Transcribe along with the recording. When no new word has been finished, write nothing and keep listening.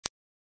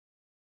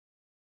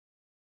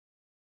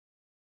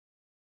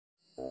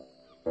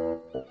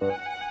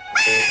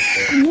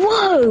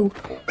Whoa!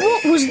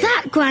 What was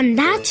that,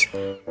 Grandad?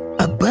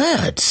 A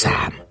bird,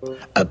 Sam.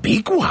 A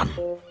big one.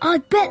 I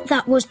bet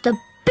that was the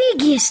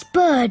biggest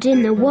bird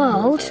in the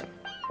world.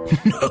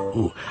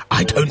 No,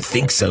 I don't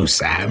think so,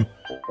 Sam.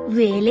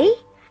 Really?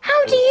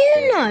 How do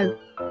you know?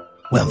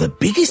 Well, the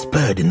biggest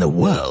bird in the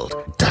world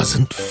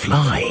doesn't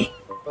fly.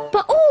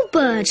 But all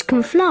birds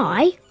can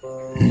fly.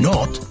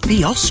 Not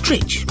the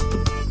ostrich.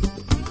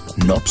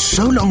 Not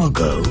so long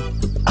ago,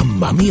 a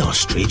mummy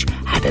ostrich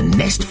had a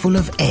nest full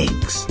of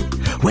eggs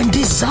when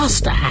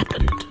disaster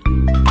happened.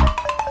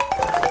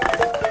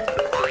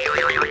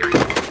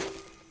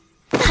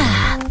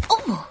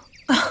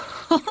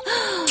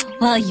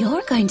 Well,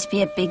 you're going to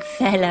be a big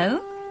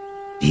fellow.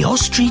 The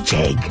ostrich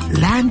egg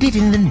landed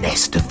in the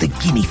nest of the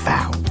guinea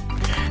fowl.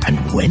 And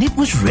when it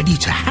was ready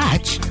to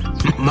hatch,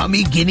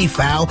 Mummy Guinea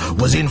Fowl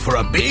was in for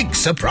a big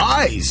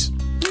surprise.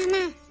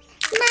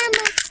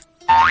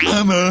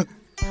 Mama.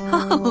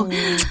 Oh,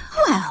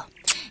 well,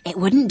 it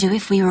wouldn't do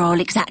if we were all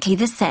exactly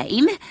the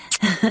same.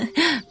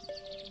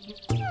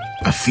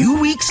 A few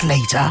weeks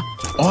later,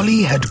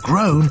 Ollie had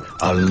grown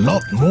a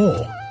lot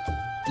more.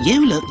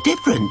 You look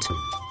different.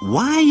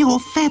 Why are your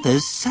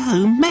feathers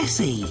so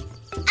messy?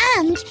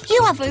 And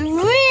you have a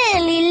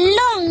really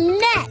long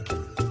neck.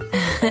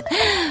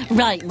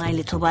 Right, my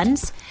little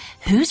ones.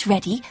 Who's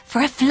ready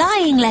for a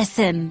flying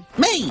lesson?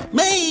 Me!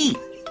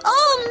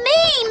 Oh, me!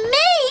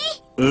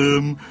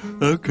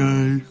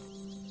 Okay.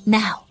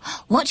 Now,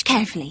 watch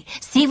carefully.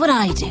 See what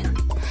I do.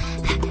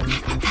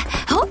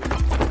 Oh.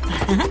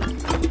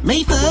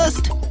 Me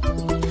first!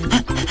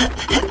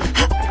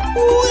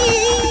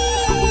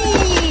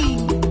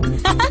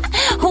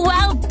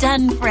 Well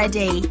done,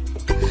 Freddie.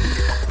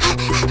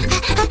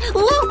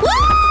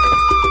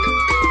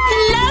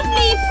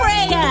 Lovely,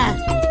 Freya!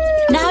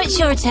 Now it's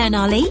your turn,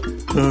 Ollie.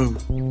 Oh.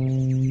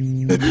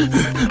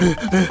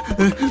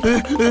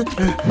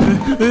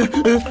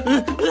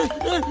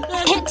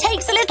 It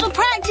takes a little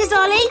practice,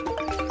 Ollie.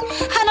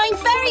 And I'm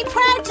very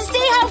proud to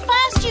see how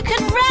fast you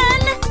can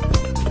run.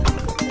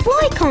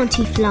 Why can't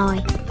he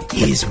fly?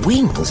 His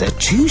wings are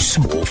too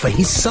small for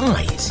his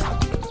size.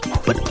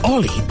 But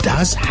Ollie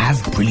does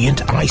have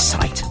brilliant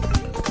eyesight.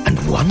 And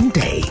one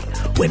day,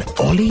 when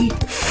Ollie,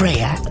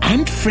 Freya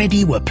and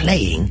Freddie were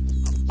playing,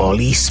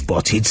 Ollie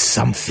spotted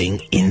something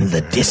in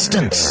the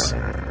distance.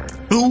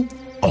 Oh.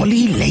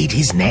 Ollie laid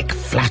his neck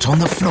flat on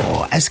the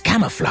floor as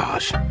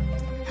camouflage.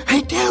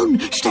 Head down,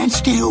 stand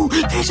still,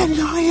 there's a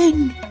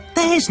lion.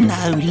 There's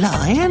no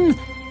lion.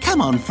 Come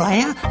on,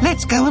 Freya,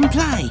 let's go and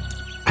play.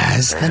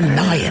 As the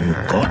lion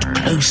got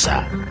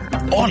closer,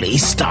 Ollie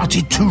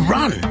started to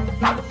run.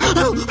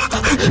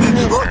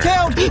 Watch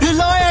out, the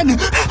lion!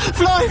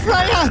 Fly,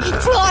 Freya!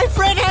 Fly,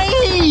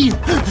 Freddie!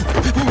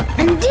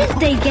 And did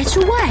they get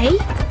away?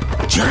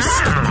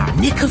 Just in the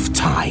nick of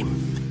time.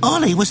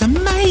 Ollie was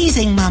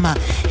amazing, Mama.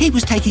 He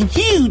was taking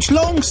huge,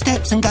 long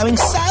steps and going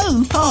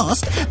so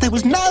fast, there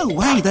was no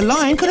way the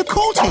lion could have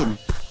caught him.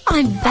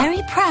 I'm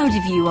very proud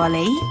of you,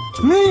 Ollie.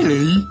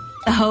 Really?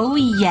 Oh,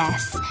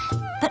 yes.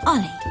 But,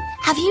 Ollie,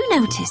 have you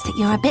noticed that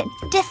you're a bit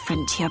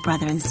different to your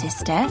brother and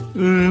sister?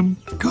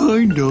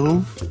 Kind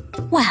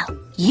of. Well,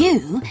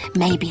 you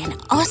may be an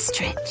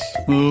ostrich.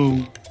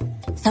 Oh.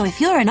 So if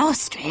you're an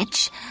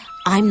ostrich,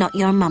 I'm not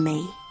your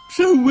mummy.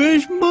 So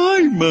where's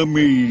my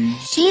mummy?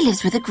 She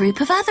lives with a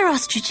group of other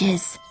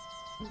ostriches.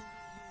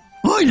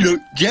 I look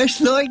just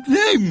like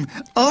them.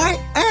 I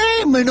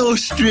am an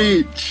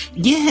ostrich.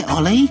 Yeah,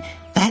 Ollie,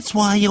 that's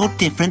why you're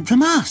different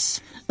from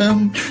us.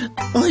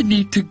 I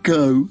need to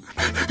go.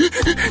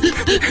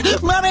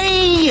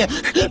 Mummy!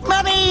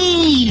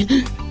 Mummy!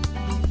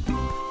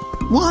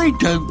 Why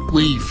don't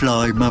we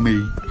fly,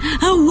 Mummy?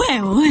 Oh,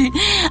 well,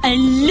 a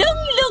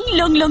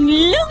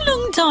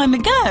long time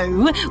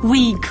ago,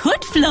 we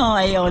could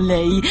fly,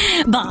 Ollie.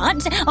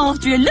 But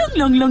after a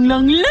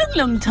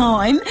long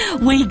time,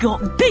 we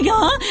got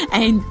bigger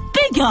and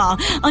bigger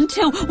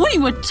until we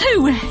were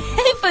too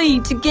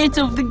heavy to get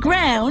off the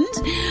ground.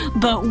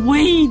 But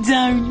we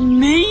don't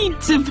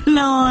need to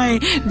fly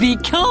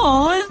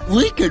because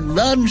We can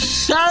run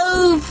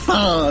so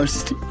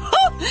fast.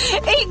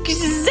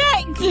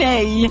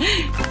 Exactly.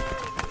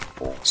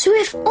 So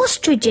if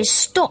ostriches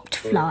stopped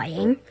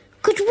flying,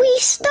 could we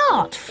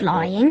start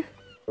flying?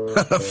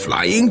 A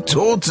flying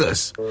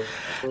tortoise.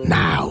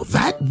 Now,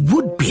 that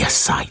would be a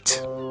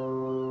sight.